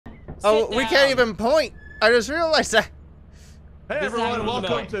Oh, we can't even point. I just realized that. Hey everyone,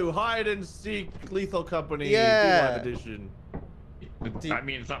 welcome to Hide and Seek Lethal Company D-Live Edition. I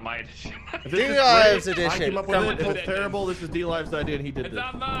mean, it's not my edition. D-Live's edition. I came up with it. If it's terrible, this is D-Live's idea, and he did this. It's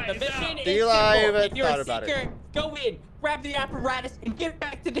not mine. The mission is D-Live simple. If you're thought a about seeker, it. go in, grab the apparatus, and get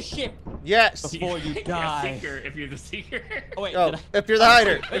back to the ship Yes. before you die. If you're the seeker. Oh wait, Oh, if you're the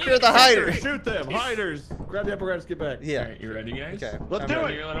hider. If you're the hider. Shoot them, hiders. Grab the apparatus, get back. Yeah. Alright, you ready, guys? Okay. Let's do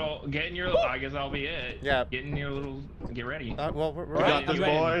it. Get in your little. I guess I'll be it. Yeah. Get in your little. Get ready. Well, we're We got this, You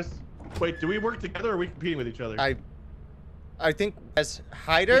ready? boys. Wait, do we work together or are we competing with each other? I think as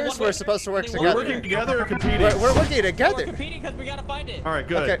hiders, we're supposed to work Are we together. working together or competing? We're working We're together. competing because we gotta find it. All right,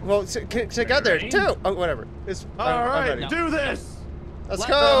 good. Okay, well, together Ready? too. Oh, whatever. It's, All right, I'm ready. do this. Let's Let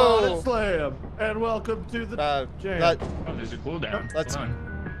them on and go. slam. And welcome to the jam. Oh, there's a cooldown. Let's- Hold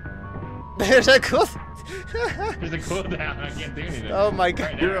on. There's a cool. There's a cooldown. I can't do anything. Oh my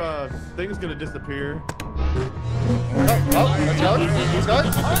god. Right, Your thing's gonna disappear. Oh, let's go. Let's go.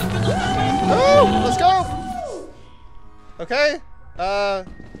 Oh, let's go. Okay.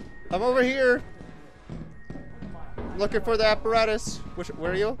 I'm over here. Looking for the apparatus.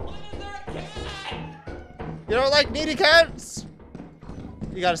 Where are you? You don't like needy cats?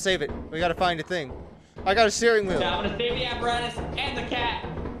 You gotta save it. We gotta find a thing. I got a steering wheel. Now I'm gonna save the apparatus and the cat.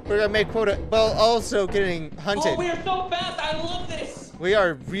 We're gonna make quota while also getting hunted. Oh, we are so fast! I love this. We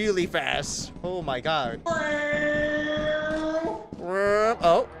are really fast. Oh my god.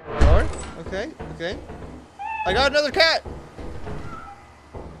 Oh, Lord. Okay, okay. I got another cat.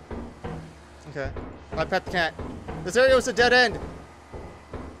 Okay. I pet the cat. This area was a dead end.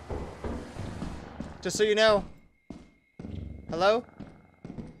 Just so you know. Hello?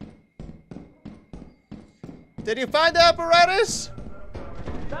 Did you find the apparatus?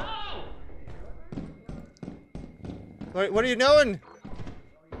 No! What are you knowing?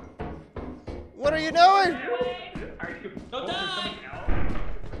 What are you knowing? Don't die!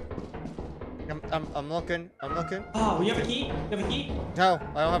 I'm looking. I'm looking. Oh, you have a key? You have a key? No,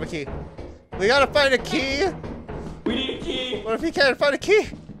 I don't have a key. We gotta find a key. We need a key. What if we can't find a key?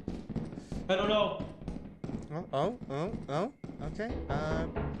 I don't know. Oh. Okay. I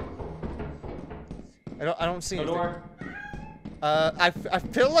don't see No anything. door. I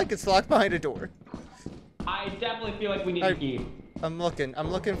feel like it's locked behind a door. I definitely feel like we need a key. I'm looking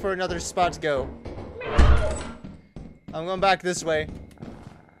for another spot to go. I'm going back this way.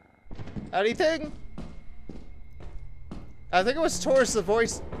 Anything? I think it was towards the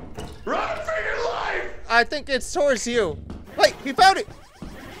voice. Run for your life! I think it's towards you. Wait, he found it!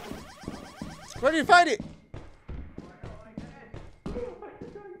 Where did you find it?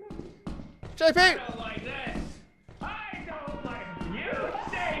 JP! I don't like this. I don't like you.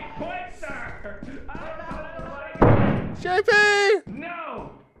 Stay put, sir. I don't like JP!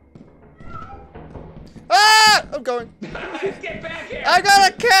 No. Ah! I'm going. Get back here. I got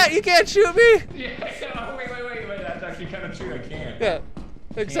a cat! You can't shoot me! Yeah. Oh, wait. That's actually kind of true. I can't. Yeah,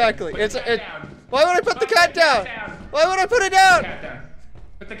 exactly. Put the cat down. Why would I put the cat down? down. Why would I put it Put the down? cat down.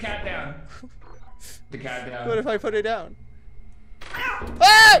 Put the cat down. The cat down. What if I put it down? Nothing will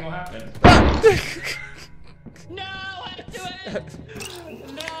Ah! happen. No, I do it.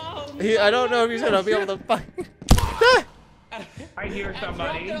 No. I don't know if he's gonna be able to find. I hear I dropped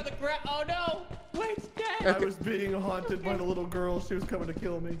somebody. it on the ground. Oh no. Wait, it's dead. I was being haunted by the little girl. She was coming to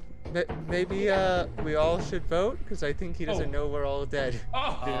kill me. Maybe we all should vote because I think he doesn't know we're all dead.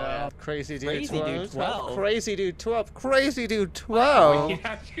 Oh. Yeah. Crazy dude Crazy 12. dude 12. Crazy dude 12. Crazy dude 12.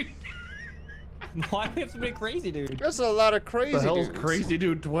 Yeah. Why do we have so many crazy dudes? That's a lot of crazy The hell's dudes. Crazy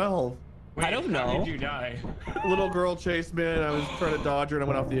Dude 12? Wait, I don't How know. did you die? Little girl chased me and I was trying to dodge her and I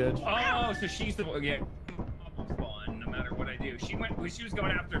went off the edge. Oh, so she's the one. Yeah. Fun, no matter what I do. She was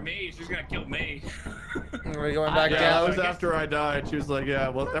going after me. She was gonna kill me. We're going back Yeah, down. it was after I died. She was like, yeah,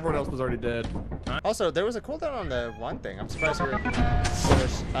 well, everyone else was already dead. Also, there was a cooldown on the one thing. I'm surprised we're up.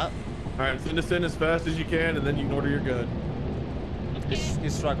 Alright, send us in as fast as you can and then you can order your gun. You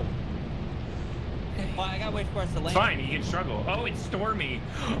struggle. Well, I gotta wait for us to land. Fine, you can struggle. Oh, it's stormy.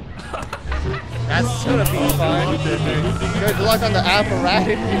 That's gonna be fun. Good luck on the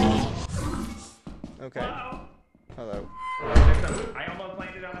apparatus. Okay. Hello. I almost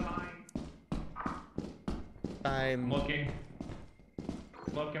landed on a mine. I'm Looking.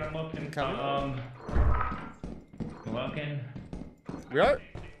 I'm looking. Coming. Looking.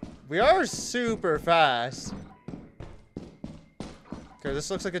 We are super fast. Okay,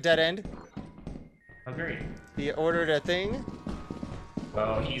 this looks like a dead end. Oh, great. He ordered a thing.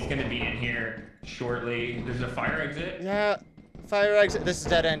 Oh, he's gonna be in here shortly. There's a fire exit. Yeah, fire exit. This is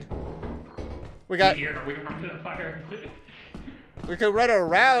dead end. We got. Here, we run to the fire exit. We could run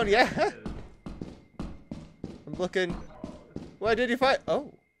around, yeah. I'm looking. What did you find?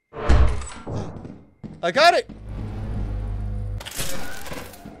 Oh. I got it!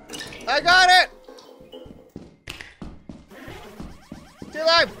 I got it! Still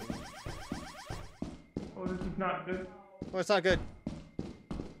alive! Oh, this is not good. Oh, it's not good.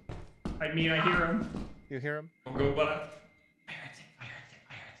 I mean, I hear him. You hear him? I'll go left.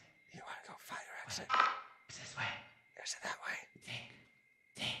 You wanna go fire exit? It's this way. Is it that way?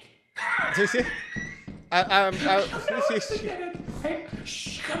 Think. Hey,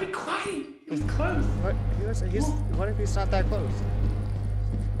 Shh, you gotta be quiet. He's close. what? What if he's not that close?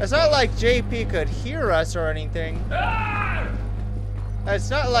 It's not like JP could hear us or anything. Ah! It's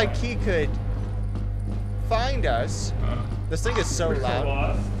not like he could find us. This thing is so We're so loud.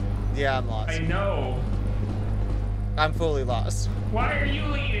 lost. Yeah, I'm I lost. know. I'm fully lost. Why are you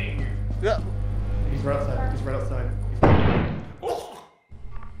leading? Yeah. He's right outside. He's right outside. Oh.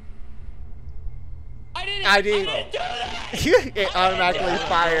 I didn't I do that. It automatically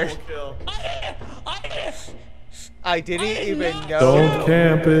fired. Double kill. I didn't even know. Don't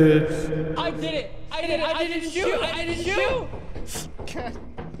camp it. I did it. I didn't shoot. I didn't shoot.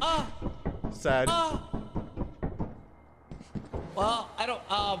 Sad. Well, I don't.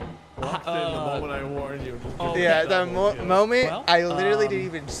 Walked in the moment I warned you. Oh, Yeah, okay. the moment Well, I literally didn't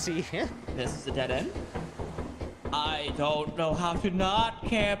even see him. This is a dead end. I don't know how to not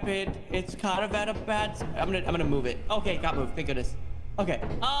camp it. It's kind of at a bad. I'm gonna move it. Okay, got moved. Thank goodness. Okay.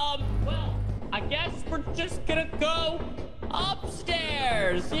 Well, I guess we're just gonna go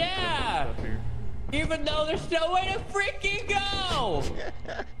upstairs. Yeah. Even though there's no way to freaking go.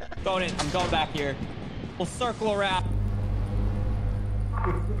 Going in. I'm going back here. We'll circle around.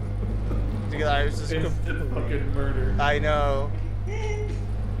 Guys, this is Instant fucking murder. I know.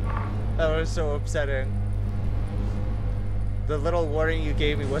 That was so upsetting. The little warning you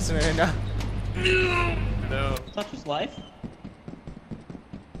gave me wasn't enough. No. Such is life.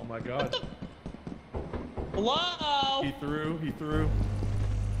 Oh my god. Hello. He threw.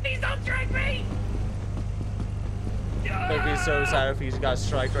 Please don't strike me! I'd be so sad if he got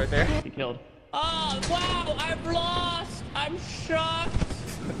striked right there. He killed. Oh wow! I'm lost. I'm shocked.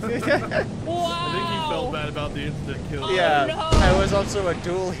 Wow. I think he felt bad about the instant kill. Yeah, no. I was also a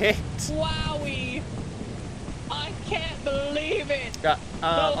dual hit. Wowie. I can't believe it. Yeah,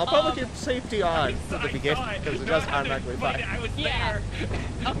 I'll probably um, keep safety on for the beginning because it does automatically fire. I was Yeah.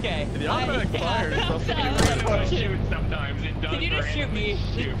 there. Okay. The automatic fire is supposed to be I really want to fun. shoot sometimes. It does. Can you just shoot randomly me?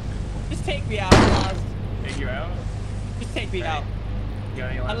 Shoot. Just take me out. I'm lost. Take you out. Just take me out. You got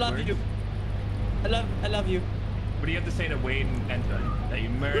any I last love words? you. I love you. What do you have to say to Wade and Entoan that you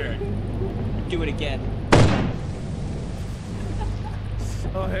murdered? Do it again.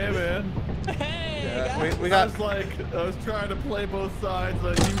 Oh hey man. Hey. Yeah, guys. we I got. was trying to play both sides,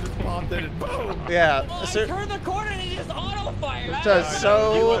 and you just popped in and boom. Yeah, Well, I so, turned the corner and it just auto fired. just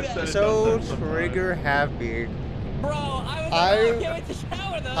so said it so does that trigger happy. Bro, I was I- I can't wait to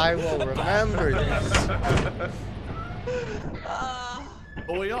shower though. I will remember this.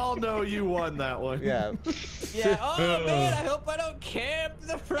 Well, we all know you won that one. Yeah. Yeah. Oh man, I hope I don't camp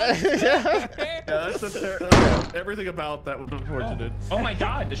the front. Yeah. Yeah, everything about that was unfortunate. Oh my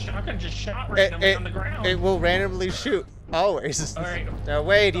god, the shotgun just shot randomly on the ground. It will randomly shoot always. Alright. Now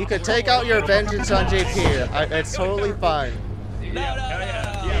Wade, you could take out your vengeance on JP. It's totally fine. No.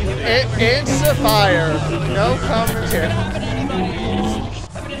 It's a fire. No commentary. Anybody.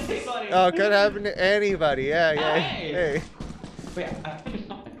 Oh, it could happen to anybody. Yeah. Hey. Hey. Wait, I finished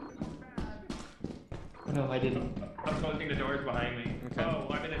something. No, I didn't. I'm closing the doors behind me. Okay. Oh,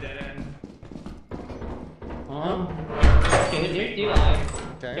 I'm in a dead end. Okay, do live.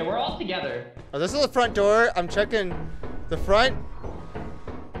 Okay. Okay, we're all together. Oh, this is the front door. I'm checking the front.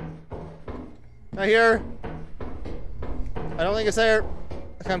 Not here. I don't think it's there.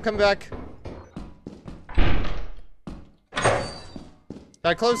 Okay, I'm coming back.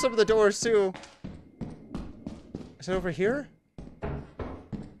 I closed some of the doors too. Is it over here?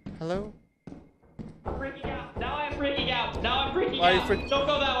 Hello? I'm freaking out. Now I'm freaking out. Now I'm freaking Why are you out. freak- Don't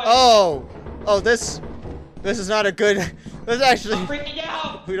go that way. Oh! Oh, this is not a good. This is actually. I'm freaking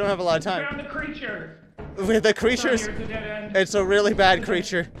out. We don't have a lot of time. Found the creature. With the creatures, Here's a dead end. it's a really bad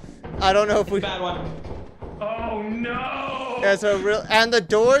creature. I don't know if we. Bad one. Oh no! It's a real. And the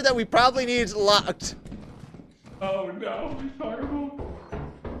door that we probably need is locked. Oh no! It's horrible.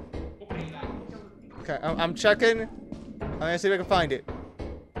 Okay, I'm checking. I'm gonna see if I can find it.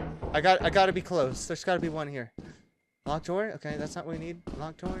 I gotta be close. There's gotta be one here. Locked door? Okay, that's not what we need.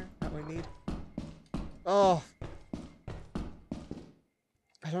 Locked door? Not what we need. Oh.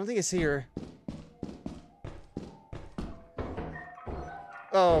 I don't think it's here.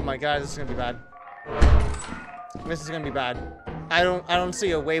 Oh my god, this is gonna be bad. This is gonna be bad. I don't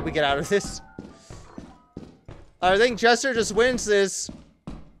see a way we get out of this. I think Jester just wins this.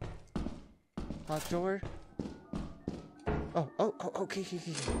 Locked door. Oh, okay.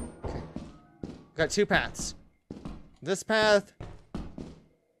 Got two paths. This path.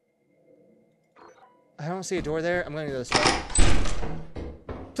 I don't see a door there. I'm gonna go this way.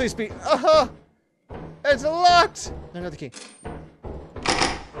 Please be. It's locked. Another key.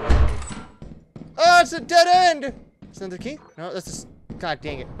 Oh, it's a dead end. Is that the key? No, that's just. God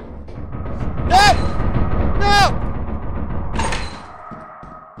dang it. No! No!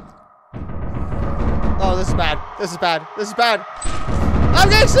 Oh, this is bad. This is bad. This is bad. I'm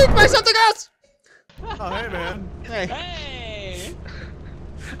getting sneaked by something else! Oh, hey, man. Hey. Hey!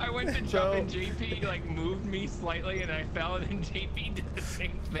 I went to jump and JP like moved me slightly and I fell and then JP did the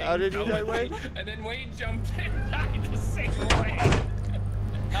same thing. How did you die, Wade? And then Wade jumped and died the same way.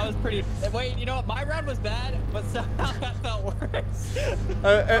 That was pretty. Wait, you know what? My round was bad, but somehow that felt worse.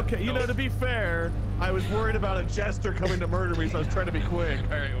 Okay, you know, to be fair, I was worried about a jester coming to murder me, so I was trying to be quick.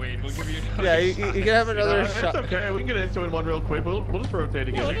 All right, Wade, we'll give you another Yeah, you shot. can have another shot. It's okay. We can get into it one real quick. We'll just rotate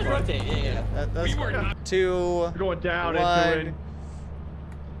again. We'll just rotate. Yeah. That's We were not. 2, We're going down 1. into it.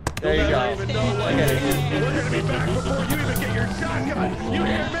 There you You'll never go. even know what Okay. it is. We're gonna be back before you even get your shotgun. You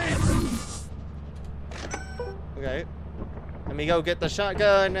hear me? Okay. Let me go get the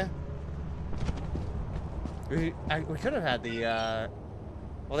shotgun. We could have had the,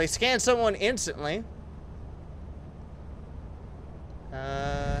 well, they scanned someone instantly.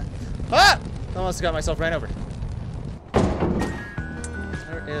 Almost got myself ran over.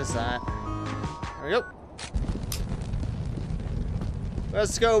 Where is that? There we go.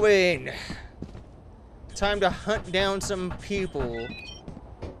 Let's go in. Time to hunt down some people.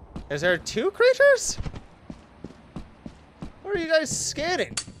 Is there 2 creatures? What are you guys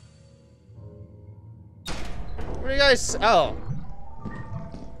scanning? What are you guys? Oh.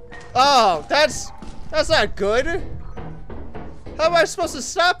 Oh, that's not good. How am I supposed to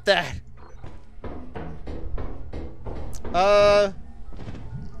stop that? Let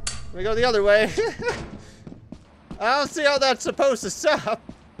me go the other way. I don't see how that's supposed to stop.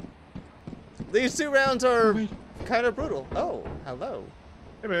 These 2 rounds are kind of brutal. Oh, hello.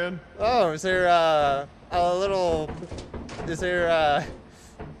 Hey, man. Oh, is there a little? Is there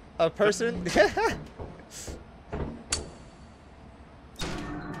a person? Hey.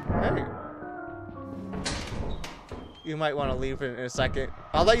 You might want to leave in a second.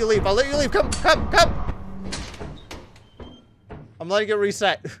 I'll let you leave. I'll let you leave. Come. I'm letting it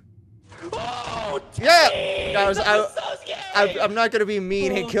reset. Oh, Yeah. that was so scary. I'm not gonna be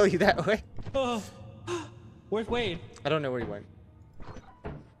mean and kill you that way. Oh. Where's Wade? I don't know where he went.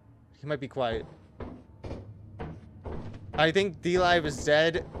 He might be quiet. I think D-Live is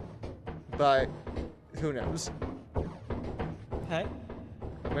dead, but who knows? Okay.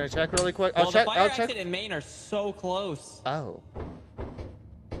 I'm gonna check really quick. Well, I'll check. the fire I'll exit check. and main are so close. Oh.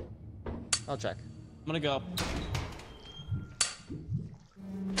 I'll check. I'm gonna go.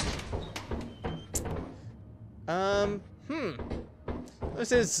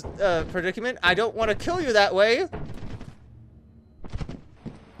 This is a predicament. I don't want to kill you that way.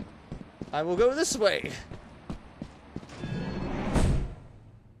 I will go this way.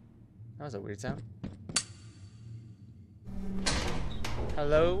 That was a weird sound.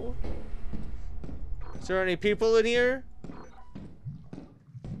 Hello? Is there any people in here?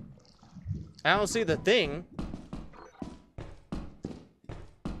 I don't see the thing.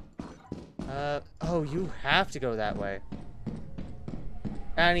 Oh, you have to go that way.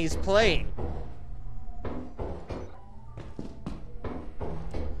 And he's playing.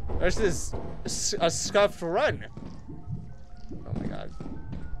 This is a scuffed run. Oh my god.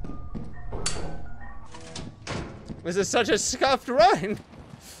 This is such a scuffed run.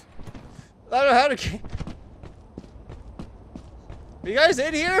 I don't know how to get... Are you guys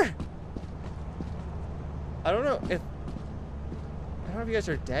in here? I don't know if... I don't know if you guys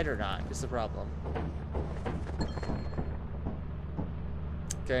are dead or not, is the problem.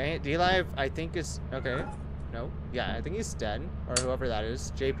 Okay, D-Live, I think is... Okay. No. Yeah, I think he's dead. Or whoever that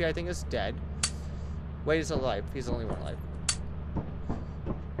is. JP, I think, is dead. Wade is alive. He's the only one alive.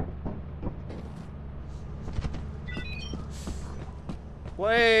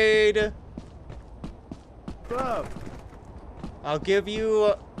 Wade! What's up? I'll give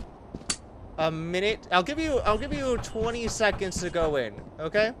you a minute. I'll give you 20 seconds to go in,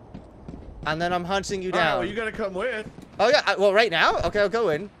 okay? And then I'm hunting you down. Alright, well, you gotta come with. Oh yeah, well right now? Okay, I'll go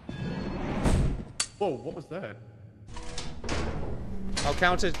in. Whoa, what was that? I'll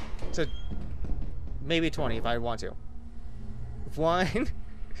count to maybe 20 if I want to. 1,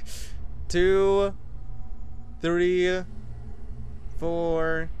 2, 3,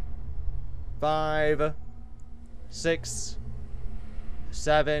 4, 5, 6,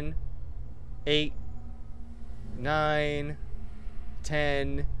 7, 8, 9,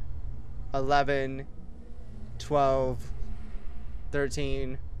 10, 11, 12,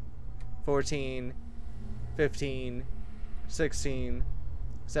 13, 14, 15, 16,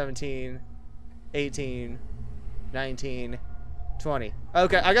 17, 18, 19, 20.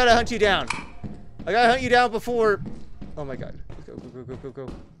 Okay, I gotta hunt you down. I gotta hunt you down before... Oh my god. Go, go, go, go, go,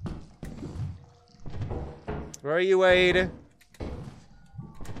 go. Where are you, Wade?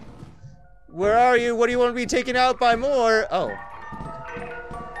 Where are you? What do you want to be taken out by more? Oh.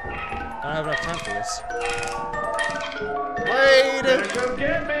 I don't have enough time for this. Wade! Come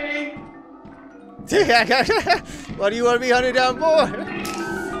get me! Why do you want to be hunted down more?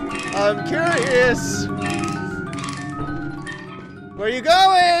 I'm curious. Where are you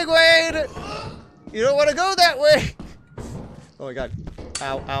going, Wade? You don't want to go that way. Oh my god.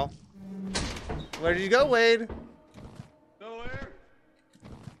 Ow, ow. Where did you go, Wade? Nowhere.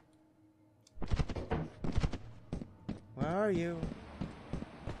 Where are you?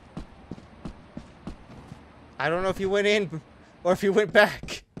 I don't know if you went in or if you went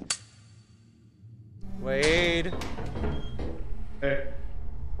back. Wade. Hey.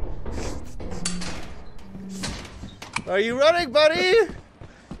 Are you running, buddy?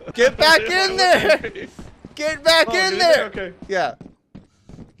 Get back in there! Get back in there! Okay. Yeah.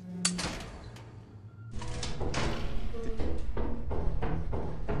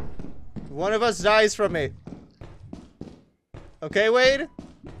 One of us dies from it. Okay, Wade?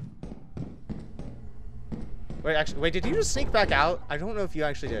 Wait, actually, wait, did you just sneak back out? I don't know if you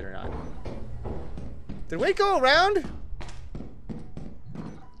actually did or not. Did Wade go around?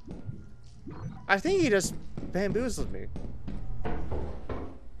 I think he just bamboozled me.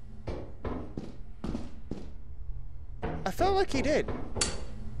 I felt like he did.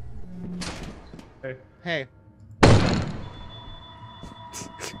 Hey. Hey.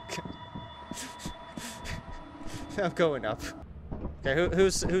 I'm going up. Okay,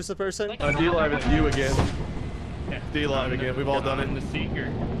 who's the person? D-Live is you again. Yeah. D-Live again. We've all done it. I'm the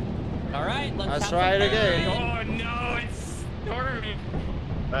seeker. All right, Let's try it again. Oh no, it's storming.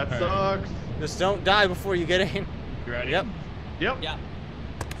 That sucks. Just don't die before you get in. You ready? Yep. Yep. Yeah.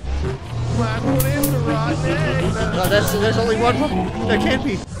 Last one in the rotten egg. No, there's only one more. There can't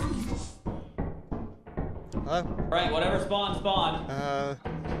be. Hello? Right, whatever spawn.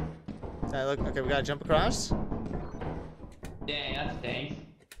 Look, okay, we gotta jump across. Dang, that stinks.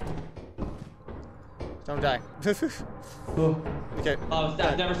 Don't die. Okay. Oh,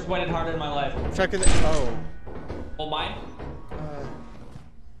 I've never sweated harder in my life. Check in the. Oh. Oh, mine?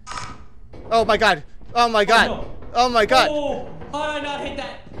 Oh my god. Oh my god. no. Oh my god. Oh, how did I not hit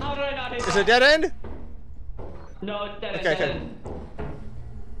that? How did I not hit that? Is it dead end? No, it's dead. Okay, It's dead okay. end.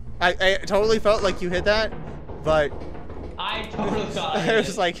 I totally felt like you hit that, but I totally thought I I hit was it.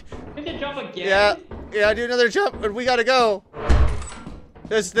 just like, We can jump again. yeah, do another jump, but we gotta go.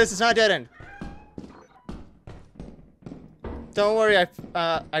 This is not dead end. Don't worry, I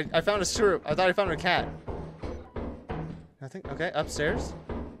found a screw. I thought I found a cat. Nothing. Okay, upstairs.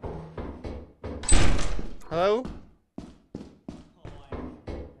 Hello?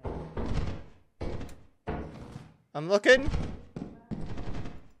 I'm looking.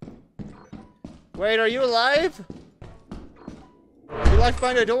 Wait, are you alive? You locked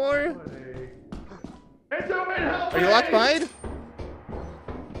behind a door? Entoan, help Are you me! locked behind?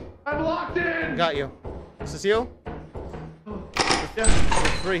 I'm locked in! Got you. Is this you? Yeah.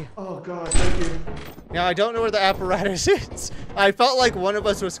 Free. Oh god, thank you. Now I don't know where the apparatus is. I felt like one of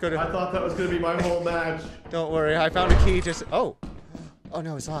us was I gonna. thought that was gonna be my whole match. Don't worry, I found a key. Just oh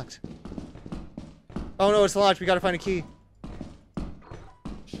no, it's locked. Oh no, it's locked. We gotta find a key.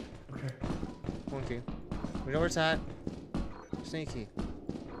 Okay. One key. We know where it's at. Sneaky.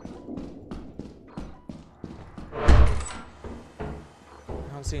 I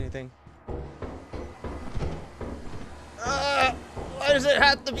don't see anything. Why does it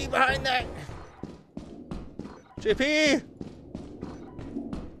have to be behind that? JP!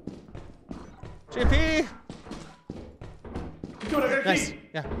 JP! Dude, I got a Nice. key.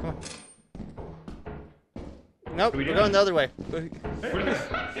 Yeah, come on. Nope, we we're doing? going the other way. Wait, what do we do?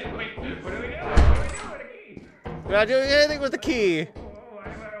 What do we do with a key? We're not doing anything with the key.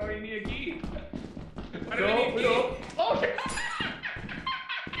 Why do you need a key? Why do No, we need a we key? don't. Oh shit!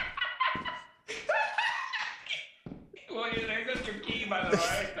 Well, there goes your key, by the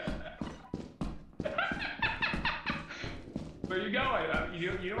way. Where you going?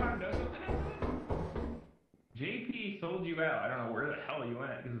 You don't want to know something? JP sold you you out. I don't know where the hell you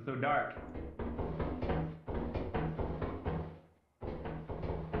went because it's so dark.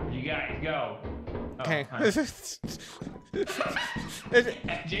 Where'd you guys go? Oh, Okay. hi.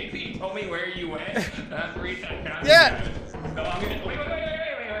 JP told me where you went. That's the reason I found Yeah. you. So I'm gonna wait.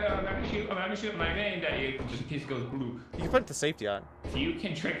 I'm not gonna shoot my name at you just in case it goes blue. You can put the safety on. If you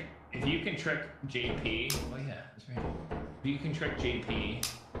can trick JP. Oh yeah, that's right. If you can trick JP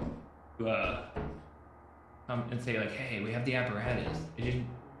to and say like, hey, we have the apparatus. It didn't.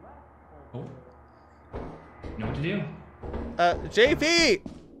 Oh. You know what to do. JP!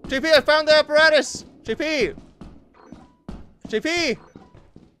 JP, I found the apparatus! JP! JP!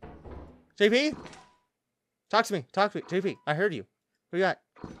 JP? Talk to me. Talk to me. JP, I heard you. What you got?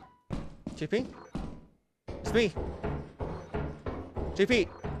 JP? It's me. JP.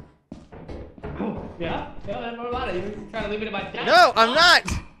 Oh, yeah? Yeah, what about it? You're trying to leave it in my desk? No, I'm not!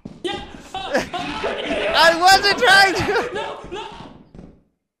 Yeah! I wasn't trying to! No!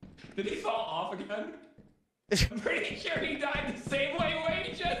 Did he fall off again? I'm pretty sure he died the same way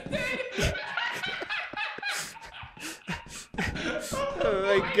Wade just did. Oh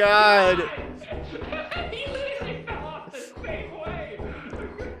my god. He literally fell off the same way.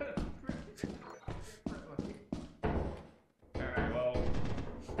 Alright, well.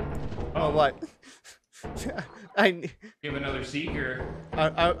 Oh, what? I We have another seeker.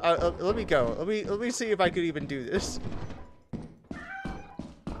 let me go. Let me see if I could even do this.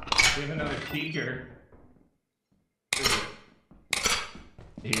 We have another seeker.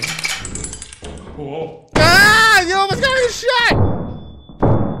 Here. Whoa. Ah! You almost got me shot!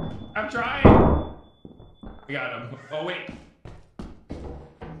 I'm trying. We got him. Oh, wait.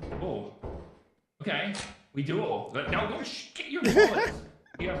 Oh. Okay. We duel. No, don't get your bullets.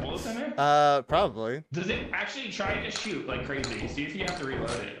 You have bullets in there? Probably. Does it actually try to shoot like crazy? See if you have to reload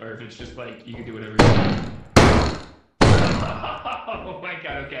it, or if it's just like you can do whatever you want. Oh my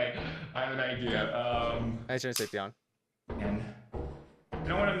god, okay. I have an idea. I turn safety on. And I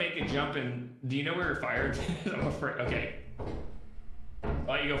don't want to make a jump in. Do you know where fire is? I'm afraid. Okay. I'll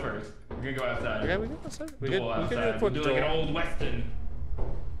let you go first. We're gonna go outside. Okay, we can go outside. We Duel can do outside. a quick Do like an duel. old western.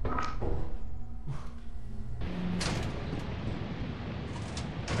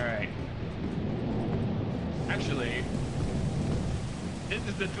 Alright. Actually, this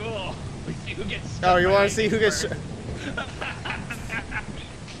is the duel. We see who gets Oh, you by want to see who lightning gets? first.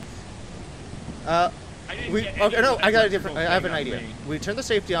 Uh, I didn't we. get Okay, any no, I got a electrical different. I have an thing on idea. me. We turn the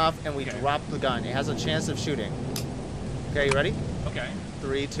safety off and we Okay. drop the gun. It has a chance of shooting. Okay, you ready? Okay.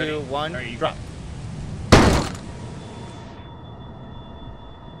 3, 2, Ready? 1, Alright, you drop.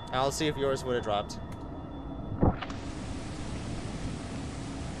 I'll see if yours would have dropped.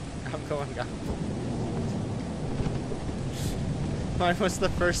 I'm going up. Mine was the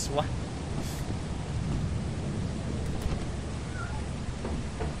first one.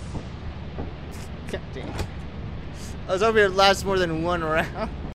 God damn. I was hoping it lasts more than one round.